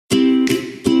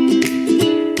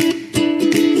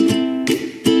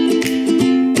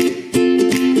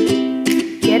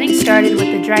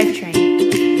the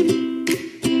drivetrain.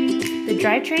 The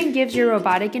drivetrain gives your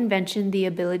robotic invention the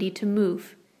ability to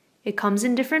move. It comes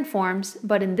in different forms,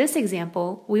 but in this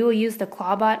example, we will use the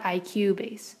Clawbot IQ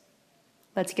base.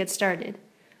 Let's get started.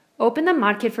 Open the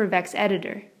Modkit for Vex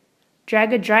editor.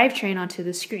 Drag a drivetrain onto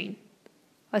the screen.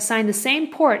 Assign the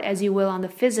same port as you will on the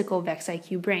physical Vex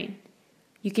IQ brain.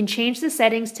 You can change the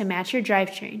settings to match your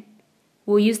drivetrain.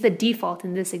 We'll use the default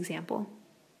in this example.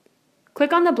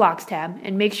 Click on the Blocks tab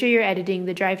and make sure you're editing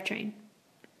the drivetrain.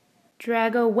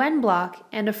 Drag a When block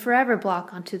and a Forever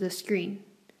block onto the screen.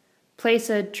 Place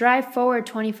a Drive Forward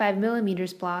 25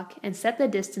 mm block and set the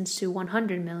distance to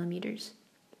 100 mm.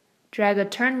 Drag a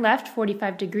Turn Left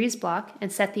 45 degrees block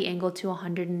and set the angle to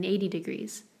 180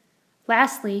 degrees.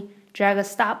 Lastly, drag a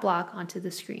Stop block onto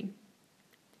the screen.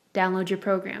 Download your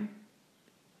program.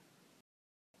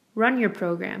 Run your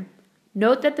program.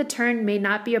 Note that the turn may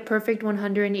not be a perfect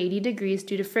 180 degrees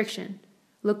due to friction.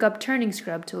 Look up Turning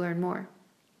Scrub to learn more.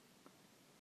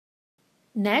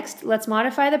 Next, let's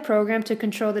modify the program to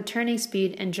control the turning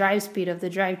speed and drive speed of the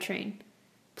drivetrain.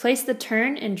 Place the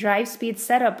turn and drive speed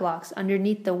setup blocks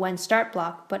underneath the When Start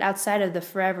block, but outside of the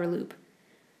Forever loop.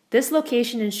 This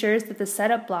location ensures that the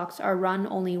setup blocks are run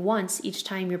only once each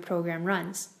time your program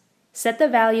runs. Set the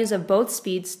values of both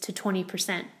speeds to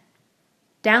 20%.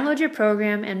 Download your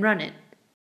program and run it.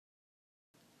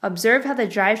 Observe how the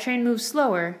drivetrain moves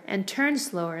slower and turns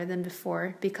slower than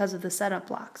before because of the setup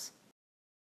blocks.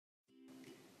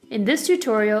 In this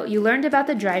tutorial, you learned about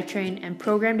the drivetrain and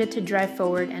programmed it to drive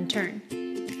forward and turn.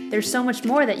 There's so much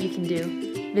more that you can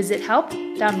do. Visit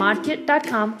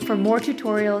help.modkit.com for more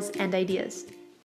tutorials and ideas.